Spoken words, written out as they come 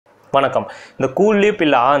வணக்கம். இந்த கூல்லிப்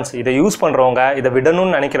இல்ல ஆன்ஸ் இதை யூஸ் பண்றவங்க, இதை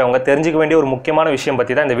விடணும்னு நினைக்கிறவங்க தெரிஞ்சுக்க வேண்டிய ஒரு முக்கியமான விஷயம்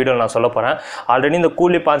பத்தி தான் இந்த வீடியோல நான் சொல்லப் போறேன். ஆல்ரெடி இந்த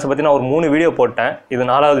கூல்லிப் ஆன்ஸ் பத்தி நான் ஒரு 3 வீடியோ போட்டேன். இது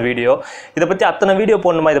 4வது வீடியோ. இதை பத்தி அத்தனை வீடியோ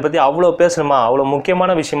போடணுமா, இதை பத்தி அவ்வளோ பேசணுமா, அவ்வளோ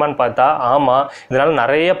முக்கியமான விஷயமான்னு பார்த்தா ஆமா, இதனால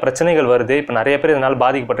நிறைய பிரச்சனைகள் வருது. இப்போ நிறைய பேர் இதனால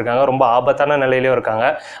பாதிக்கப்பட்டிருக்காங்க, ரொம்ப ஆபத்தான நிலையிலேயும் இருக்காங்க.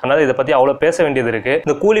 அதனால இதை பத்தி அவ்வளோ பேச வேண்டியது இருக்கு.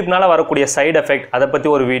 இந்த கூலிப்னால வரக்கூடிய சைடு எஃபெக்ட் அதை பத்தி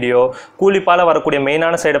ஒரு வீடியோ, கூலிப்பால வரக்கூடிய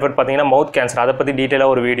மெயினான சைடு எஃபெக்ட் பார்த்தீங்கன்னா மவுத் கேன்சர், அதை பத்தி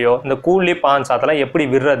டீட்டெயிலாக ஒரு வீடியோ, இந்த கூல்லிப் ஆன்ஸ் அதெல்லாம் எப்படி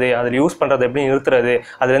விடுறது, அதில் யூஸ் பண்ணுறது எப்படி நிறுத்துறது,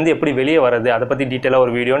 அதுலேருந்து எப்படி வெளியே வர்றது, அதை பற்றி டீட்டெயிலாக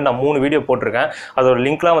ஒரு வீடியோ நான் 3 வீடியோ போட்டிருக்கேன். அதோட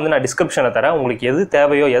லிங்க்லாம் வந்து நான் டிஸ்கிரிப்ஷனில் தரேன். உங்களுக்கு எது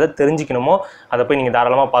தேவையோ, எதை தெரிஞ்சுக்கணுமோ அதை போய் நீங்கள்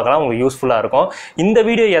தாராளமாக பார்க்கலாம். உங்களுக்கு யூஸ்ஃபுல்லாக இருக்கும். இந்த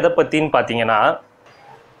வீடியோ எதை பற்றின்னு பார்த்தீங்கன்னா,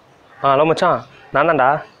 ஹலோ மச்சான், நான்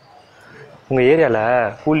தான்டா. உங்கள்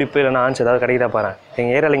ஏரியாவில் கூலிப்பு இல்லைன்னா ஆன்ஸ் ஏதாவது கிடைக்குதா பாரு.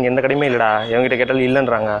 எங்கள் ஏரியாவில் இங்கே எந்த கடையுமே இல்லைடா. எவங்கிட்ட கேட்டாலும்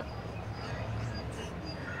இல்லைன்றாங்க.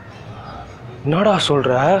 என்னடா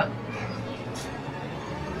சொல்கிற?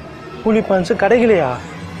 கூலிப் ஆன்ஸு கிடைக்கலையா?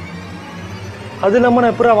 அது இல்லாமல்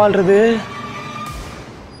நான் எப்படா வாழ்றது?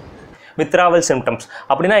 வித்ராவல் சிம்டம்ஸ்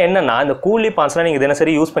அப்படின்னா என்னன்னா, இந்த கூலிப் ஆன்ஸ்லாம் நீங்கள்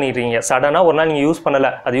தினசரி யூஸ் பண்ணிட்டு இருக்கீங்க. சடனாக ஒரு நாள் நீங்கள் யூஸ் பண்ணலை,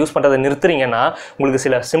 அது யூஸ் பண்ணுறதை நிறுத்துறீங்கன்னா உங்களுக்கு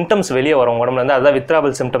சில சிம்டம்ஸ் வெளியே வரும் உடம்புலேருந்து. அதுதான்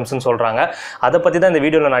வித்ராவல் சிம்டம்ஸ்னு சொல்கிறாங்க. அதை பற்றி தான் இந்த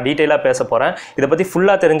வீடியோவில் நான் டீட்டெயிலாக பேச போகிறேன். இதை பற்றி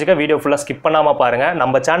ஃபுல்லாக தெரிஞ்சுக்க வீடியோ ஃபுல்லாக ஸ்கிப் பண்ணாமல் பாருங்கள்.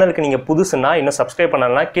 நம்ம சேனலுக்கு நீங்கள் புதுசுன்னா இன்னும் சப்ஸ்கிரைப்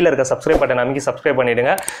பண்ணலாம், கீழே இருக்க சப்ஸ்கிரைப் பட்டன் அமைக்கி சப்ஸ்கிரைப்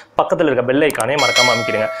பண்ணிவிடுங்க. பக்கத்தில் இருக்க பெல் ஐக்கானே மறக்காமல்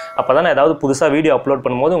அமைக்கிடுங்க. அப்போ தான் ஏதாவது புதுசாக வீடியோ அப்லோட்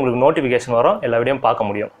பண்ணும்போது உங்களுக்கு நோட்டிஃபிகேஷன் வரும், எல்லா வீடியோவும்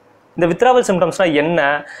பார்க்க முடியும். இந்த வித்ராவல் சிம்டம்ஸ்னால் என்ன,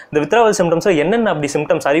 இந்த வித்ராவல் சிம்டம்ஸில் என்னென்ன அப்படி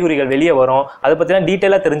சிம்டம்ஸ் அறிகுறிகள் வெளியே வரும், அதை பற்றிலாம்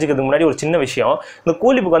டீட்டெயிலாக தெரிஞ்சுக்கிறதுக்கு முன்னாடி ஒரு சின்ன விஷயம். இந்த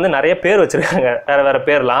கூலிப்புக்கு வந்து நிறைய பேர் வச்சுருக்காங்க, வேறு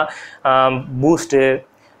பேர்லாம். பூஸ்ட்டு,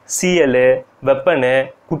 சிஎல்லு, வெப்பனு,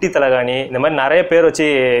 குட்டி தலகாணி, இந்த மாதிரி நிறைய பேர் வச்சு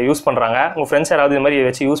யூஸ் பண்ணுறாங்க. உங்கள் ஃப்ரெண்ட்ஸ் யாராவது இது மாதிரி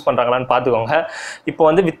வச்சு யூஸ் பண்ணுறாங்களான்னு பார்த்துக்கோங்க. இப்போ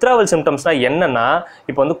வந்து வித்ராவல் சிம்டம்ஸ்னால் என்னென்னா,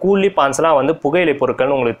 இப்போ வந்து கூலிப் ஆன்ஸ்லாம் வந்து புகையிலை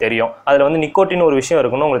பொருட்கள்னு உங்களுக்கு தெரியும். அதில் வந்து நிக்கோட்டின் ஒரு விஷயம்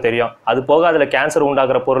இருக்குன்னு உங்களுக்கு தெரியும். அது போக அதில் கேன்சர்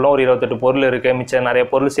உண்டாகிற பொருளும் ஒரு 28 பொருள் இருக்குது, மிச்சம் நிறைய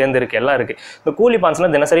பொருள் சேர்ந்து இருக்குது, எல்லாம் இருக்குது. இந்த கூலிப்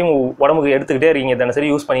ஆன்ஸ்லாம் தினசரி உடம்புக்கு எடுத்துக்கிட்டே இருக்கீங்க, தினசரி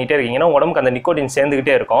யூஸ் பண்ணிக்கிட்டே இருக்கீங்கன்னா உடம்புக்கு அந்த நிக்கோட்டின்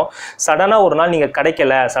சேர்ந்துக்கிட்டே இருக்கும். சடனாக ஒரு நாள் நீங்கள்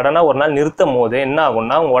கிடைக்கல, சடனாக ஒரு நாள் நிறுத்தும் போது என்ன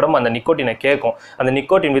ஆகும்னா, உங்கள் உடம்பு அந்த நிக்கோட்டினை கேட்கும். அந்த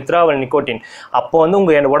நிக்கோட்டின், வித்ராவல் நிக்கோட்டின், அப்போ வந்து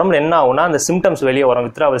உங்கள் உடம்புல என்ன ஆகும்னா அந்த சிம்டம்ஸ் வெளியே வரும்.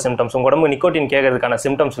 வித்ராவல் சிம்டம்ஸ், உங்கள் உடம்பு நிக்கோட்டின் கேட்கறதுக்கான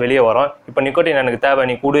சிம்டம்ஸ் வெளியே வரும். இப்போ நிக்கோட்டின் எனக்கு தேவை,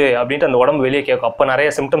 நீ கொடு அப்படின்ட்டு அந்த உடம்பு வெளியே கேட்கும். அப்போ நிறைய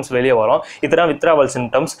சிம்டம்ஸ் வெளியே வரும். இதுதான் வித்ராவல்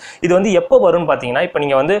சிம்டம்ஸ். இது வந்து எப்போ வரும்னு பார்த்தீங்கன்னா, இப்போ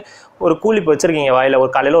நீங்கள் வந்து ஒரு கூலிப் வச்சிருக்கீங்க வாயில்,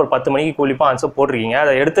 ஒரு காலையில் ஒரு 10 மணிக்கு கூலிப்பாக ஆன்ஸோ போட்டிருக்கீங்க,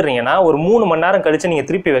 அதை எடுத்துறீங்கன்னா ஒரு 3 மணி நேரம் கழிச்சு நீங்கள்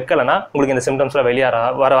திருப்பி வைக்கலைன்னா உங்களுக்கு இந்த சிம்டம்ஸ்லாம் வெளியே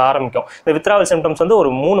வர ஆரம்பிக்கும். இந்த வித்ராவல் சிம்டம்ஸ் வந்து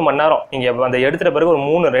ஒரு 3 மணி நேரம் நீங்கள் அந்த எடுத்துகிட்ட பிறகு ஒரு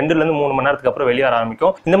 2லேருந்து 3 மணி நேரத்துக்கு அப்புறம் வெளியே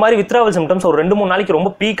ஆரம்பிக்கும். இந்த மாதிரி வித்ராவல் சிம்டம்ஸ் ஒரு 2-3 நாளைக்கு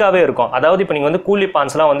ரொம்ப பீக்காகவே இருக்கும். அதாவது இப்போ நீங்கள் வந்து கூலிப்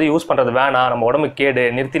ஆன்ஸ்லாம் வந்து யூஸ் பண்ணுறது வேணாம், நம்ம உடம்புக்கு கேடு,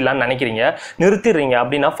 நிறுத்திடலான்னு நினைக்கிறீங்க, நிறுத்திடுறீங்க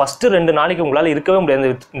அப்படின்னா ஃபஸ்ட்டு 2 நாளைக்கு உங்களால் இருக்கவே முடியாது.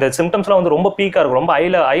 இந்த சிம்டம்ஸ்லாம் வந்து ரொம்ப பீக்காக இருக்கும், ரொம்ப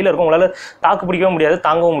ஹையில் இருக்கும். உங்களால் தாக்கு பிடிக்கவும் முடியாது,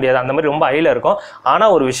 தாங்கவும் முடியாது, அந்த மாதிரி ரொம்ப ஹையில் இருக்கும்.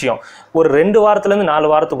 ஆனால் ஒரு விஷயம், ஒரு 2 வாரத்துலேருந்து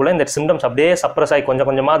 4 வாரத்துக்குள்ளே இந்த சிம்டம்ஸ் அப்படியே சப்ரஸ் ஆகி கொஞ்சம்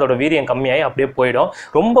கொஞ்சமாக அதோட வீரியம் கம்மியாகி அப்படியே போயிடும்.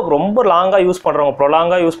 ரொம்ப லாங்காக யூஸ் பண்ணுறவங்க,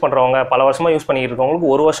 ப்ரொலாங்காக யூஸ் பண்ணுறவங்க, பல வருஷமாக யூஸ் பண்ணிட்டு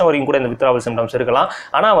இருக்கவங்களுக்கு 1 வருஷம் வரைக்கும் கூட இந்த வித்ராவல் சிம்டம்ஸ் இருக்கலாம்.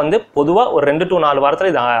 ஆனால் வந்து பொதுவாக ஒரு 2 to 4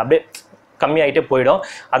 வாரத்தில் இது அப்படியே கம்மியாகிட்டே போயிடும்.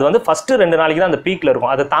 அது வந்து ஃபஸ்ட்டு 2 நாளைக்கு தான் அந்த பீக்கில்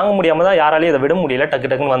இருக்கும். அதை தாங்க முடியாமல் தான் யாராலையும் அதை விட முடியல,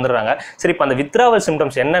 டக்குன்னு வந்துடுறாங்க. சரி, இப்போ அந்த வித்ராவல்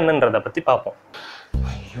சிம்டம்ஸ் என்னென்னன்றதை பற்றி பார்ப்போம்.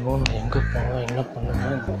 ஐயோ, நான் எங்கே போனேன், என்ன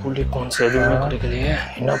பண்ணுவேன், கூலிப் ஆன்ஸ் எதுவுமே கிடைக்கலையே,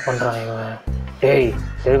 என்ன பண்ணுறான் இவன்? டேய்,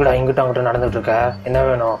 எதுக்குடா இங்கிட்ட அங்கிட்ட நடந்துகிட்டு இருக்க? என்ன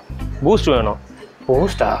வேணும்? பூஸ்ட் வேணும்.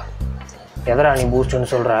 பூஸ்டா? எதடா நீ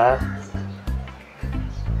பூஸ்ட்டுன்னு சொல்கிற?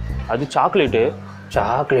 அது சாக்லேட்டு.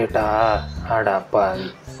 சாக்லேட்டா? அடாப்பா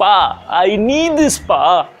பா, ஐ நீட் திஸ் பா.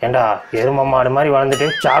 ஏண்டா எரும மாடு மாதிரி வளர்ந்துட்டு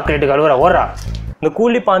சாக்லேட்டு கழுவுற ஓடுறா. இந்த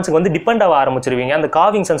கூலிப் ஆன்ஸுக்கு வந்து டிபெண்ட் ஆக ஆரம்பிச்சிருவீங்க. அந்த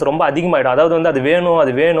காவிங் சென்ஸ் ரொம்ப அதிகமாகிடும். அதாவது வந்து அது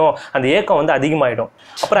வேணும், அந்த ஏக்கம் வந்து அதிகமாகிடும்.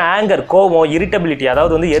 அப்புறம் ஆங்கர், கோவம், இரிட்டபிலிட்டி,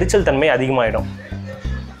 அதாவது வந்து எரிச்சல் தன்மை அதிகமாகிடும்.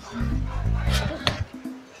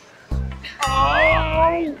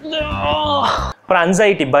 அப்புறம்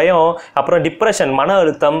அன்சைட்டி, பயம், அப்புறம் டிப்ரெஷன், மன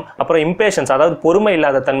அழுத்தம், அப்புறம் இம்பேஷன்ஸ், அதாவது பொறுமை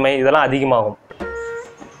இல்லாத தன்மை, இதெல்லாம் அதிகமாகும்.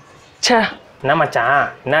 சே, என்ன மச்சான்,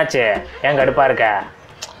 என்னாச்சு, ஏன் கடுப்பாக இருக்க?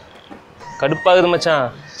 கடுப்பாகுது மச்சான்,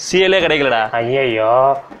 சிஎல்லே கிடைக்கலடா. ஐயோ,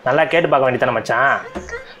 நல்லா கேட்டு பார்க்க வேண்டியதானே மச்சான்?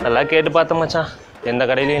 நல்லா கேட்டு பார்த்தேன் மச்சான், எந்த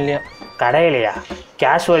கடையிலையும் இல்லையா. கடையிலையா?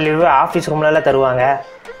 கேஷுவல் லீவு ஆஃபீஸ் ரூம்லலாம் தருவாங்க.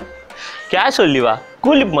 கேஷுவல் லீவா?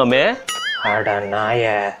 கூலிப் மாமே? அடா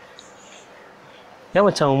நாய, ஏன்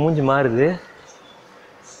மச்சான் மூஞ்சி மாறுது?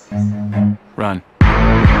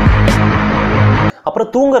 அப்புறம்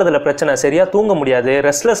தூங்குறதுல பிரச்சனை, சரியா தூங்க முடியாது,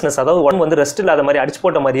 ரெஸ்ட்லெஸ்னஸ், அதாவது உடம்பு வந்து ரெஸ்ட் இல்லாத மாதிரி அடிச்சு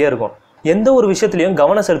போட்ட மாதிரியே இருக்கும். எந்த ஒரு விஷயத்துலையும்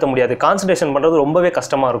கவனம் செலுத்த முடியாது, கான்சன்ட்ரேஷன் பண்ணுறது ரொம்பவே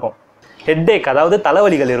கஷ்டமாக இருக்கும். ஹெட்டேக், அதாவது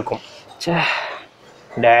தலைவலிகள் இருக்கும்.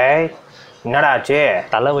 டேய், என்னடா ஆச்சு?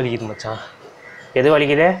 தலை வலிக்குது மச்சான். எது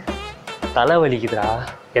வலிக்குது? தலை வலிக்குதுடா.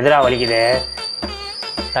 எதுடா வலிக்குது?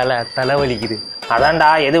 தலை வலிக்குது.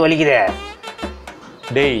 அதான்டா, எது வலிக்குது?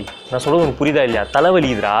 டேய் நான் சொல்றது உனக்கு புரியுதா இல்லையா? தலை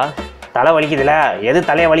வலிக்குதுடா. தலை வலிக்குதுல? எது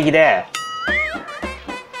தலையை வலிக்குதே?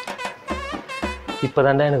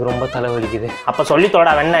 இப்போதான்டா எனக்கு ரொம்ப தலை வலிக்குது. அப்போ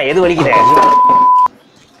சொல்லித்தோடா வெண்ண, எது வலிக்குதே?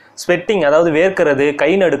 ஸ்வெட்டிங், அதாவது வேர்க்கிறது,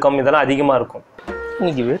 கை நடுக்கம், இதெல்லாம் அதிகமாக இருக்கும்.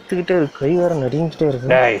 இன்னைக்கு வேர்த்துக்கிட்டே இருக்கு, கை வேற நடுங்கிட்டே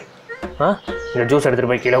இருக்கு. டேய் இந்த ஜூஸ்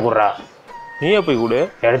எடுத்துகிட்டு போய் கீழே குடுறா. நீயே போய் கொடு.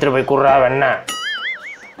 எடுத்துகிட்டு போய் குடுறா வெண்ண.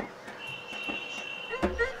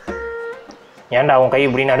 ஏன்டா உன் கை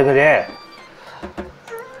இப்படி நடுங்குது?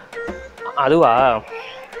 அதுவா,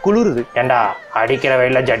 குளிருது. ஏண்டா அடிக்கிற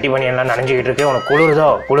வெயில ஜட்டி பண்ணி எல்லாம் நனைஞ்சிக்கிட்டு இருக்கு, உனக்கு குளிருதோ?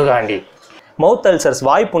 குளுகாண்டி. மவுத் அல்சர்ஸ்,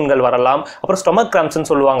 வாய்ப்புண்கள் வரலாம். அப்புறம் ஸ்டொமக் கிராம்ப்ஸ்னு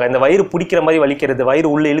சொல்லுவாங்க, இந்த வயிறு பிடிக்கிற மாதிரி வலிக்கிறது, வயிறு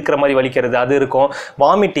உள்ளே இழுக்கிற மாதிரி வலிக்கிறது, அது இருக்கும்.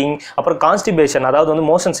 வாமிட்டிங், அப்புறம் கான்ஸ்டிபேஷன், அதாவது வந்து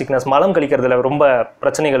மோஷன் சிக்னஸ், மலம் கழிக்கிறதுல ரொம்ப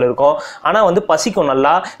பிரச்சனைகள் இருக்கும். ஆனால் வந்து பசிக்கும்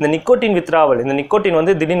நல்லா. இந்த நிக்கோட்டின் வித்ராவல், இந்த நிக்கோட்டின்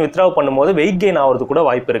வந்து திடீர்னு வித்ராவல் பண்ணும்போது வெயிட் கெயின் ஆகிறது கூட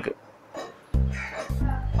வாய்ப்பு இருக்குது.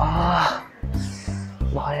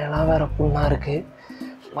 வாயெல்லாம் வேற புண்ணா இருக்கு,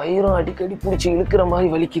 வயிறும் அடிக்கடி பிடிச்சி இழுக்கிற மாதிரி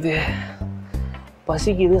வலிக்குது.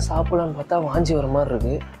 பசிக்குது, சாப்பிடலான்னு பார்த்தா வாஞ்சி வர மாதிரி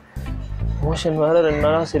இருக்கு. மோஷன் வேறு 2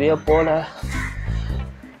 நாளாக சரியாக போல.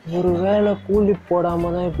 ஒரு வேளை கூலிப்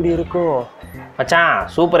போடாமல் தான் இப்படி இருக்கும். மச்சான்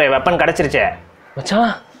சூப்பர், வெப்பன் கிடச்சிருச்சே.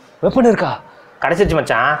 மச்சான் வெப்பன் இருக்கா? கிடச்சிருச்சு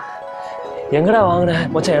மச்சான். எங்கடா வாங்கினேன்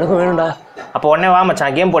மச்சான்? எனக்கும் வேணும்டா. அப்போ உடனே வா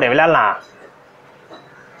மச்சான், கேம் போட விளையாடலாம்.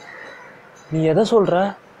 நீ எதை சொல்கிற?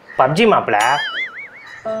 பப்ஜி மாப்பிள.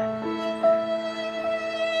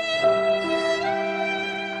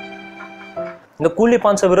 இந்த கூலிப்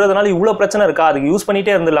பான்ஸை விடுறதுனால இவ்வளோ பிரச்சனை இருக்கா, அதுக்கு யூஸ்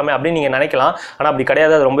பண்ணிகிட்டே இருந்துடலாமே அப்படின்னு நீங்கள் நினைக்கலாம். ஆனால் அப்படி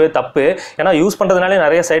கிடையாது, அது ரொம்பவே தப்பு. ஏன்னா யூஸ் பண்ணுறதுனாலே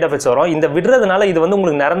நிறைய சைட் எஃபெக்ட்ஸ் வரும். இந்த விடுறதுனால இது வந்து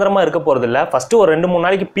உங்களுக்கு நிரந்தரமாக இருக்க போகிறது இல்லை. ஃபஸ்ட்டு ஒரு 2-3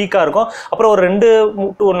 நாளைக்கு பீக்காக இருக்கும், அப்புறம் ஒரு 2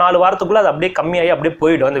 to 4 வாரத்துக்குள்ளே அது அப்படியே கம்மியாகி அப்படியே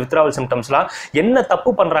போயிடும். இந்த வித்ராவல் சிம்டம்ஸ்லாம் என்ன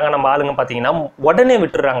தப்பு பண்ணுறாங்க நம்ம ஆளுங்க பார்த்தீங்கன்னா, உடனே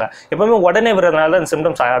விட்டுறாங்க. எப்போவுமே உடனே விடுறதுனால தான் இந்த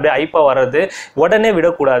சிம்டம்ஸ் அப்படியே ஹைப்பாக வர்றது. உடனே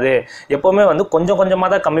விடக்கூடாது. எப்போவுமே வந்து கொஞ்சம்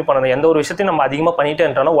கொஞ்சமாக தான் கம்மி பண்ணணும். எந்த ஒரு விஷயத்தையும் நம்ம அதிகமாக பண்ணிகிட்டே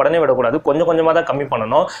இருந்தாலும் உடனே விடக்கூடாது, கொஞ்சம் கொஞ்சமாக தான் கம்மி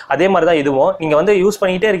பண்ணணும். அதே மாதிரி தான் இதுவும். நீங்கள் வந்து யூஸ்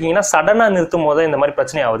பண்ணிக்கிட்டே இருக்கீங்கன்னா சடனாக நிறுத்தும் போது இந்த மாதிரி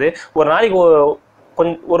பிரச்சனை ஆகுது. ஒரு நாளைக்கு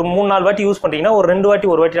ஒரு 3-4 வாட்டி யூஸ் பண்ணிட்டீங்கன்னா ஒரு 2 வாட்டி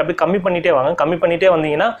 1 வாட்டி அப்படியே கம்மி பண்ணிட்டே வாங்க. கம்மி பண்ணிட்டே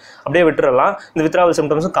வந்தீங்கன்னா அப்படியே விட்டுறலாம். இந்த வித்ராவல்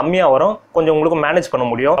சிம்டம்ஸும் கம்மியாக வரும், கொஞ்சம் உங்களுக்கு மேனேஜ் பண்ண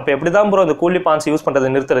முடியும். அப்போ எப்படி தான் ப்ரோ இந்த கூலிப் பான்ஸ் யூஸ்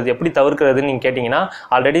பண்ணுறது நிறுத்துறது, எப்படி தவிர்க்கிறதுன்னு நீங்கள் கேட்டிங்கன்னா,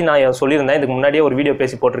 ஆல்ரெடி நான் சொல்லியிருந்தேன், இதுக்கு முன்னாடியே ஒரு வீடியோ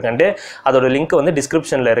பேசி போட்டிருக்கேன்ட்டு. அதோட லிங்க் வந்து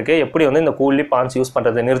டிஸ்கிரிப்ஷனில் இருக்குது, எப்படி வந்து இந்த கூலிப் பான்ஸ் யூஸ்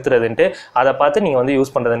பண்ணுறது நிறுத்துறதுன்ட்டு. அதை பார்த்து நீங்கள் வந்து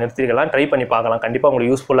யூஸ் பண்ணுறதை நிறுத்திக்கலாம், ட்ரை பண்ணி பார்க்கலாம். கண்டிப்பாக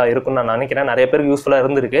உங்களுக்கு யூஸ்ஃபுல்லாக இருக்குன்னு நான் நினைக்கிறேன். நிறைய பேருக்கு யூஸ்ஃபுல்லாக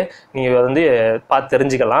இருந்திருக்கு, நீங்கள் வந்து பார்த்து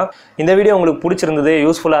தெரிஞ்சுக்கலாம். இந்த வீடியோ உங்களுக்கு பிடிச்சிருந்தது,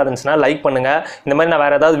 யூஸ்ஃபுல்லாக இருந்துச்சுன்னா லைக் பண்ணுங்கள். இந்த மாதிரி நான்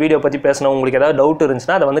வேறு ஏதாவது வீடியோ பற்றி பேசணும், உங்களுக்கு ஏதாவது டவுட்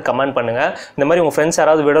இருந்துச்சுன்னா அதை வந்து கமெண்ட் பண்ணுங்கள். இந்த மாதிரி உங்கள் ஃப்ரெண்ட்ஸ்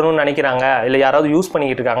யாராவது விடணும்னு நினைக்கிறாங்க, இல்லை யாராவது யூஸ்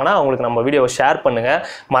பண்ணிக்கிட்டு இருக்காங்கன்னா அவங்களுக்கு நம்ம வீடியோவை ஷேர் பண்ணுங்கள்.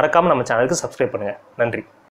 மறக்காமல் நம்ம சேனலுக்கு சப்ஸ்கிரைப் பண்ணுங்கள். நன்றி.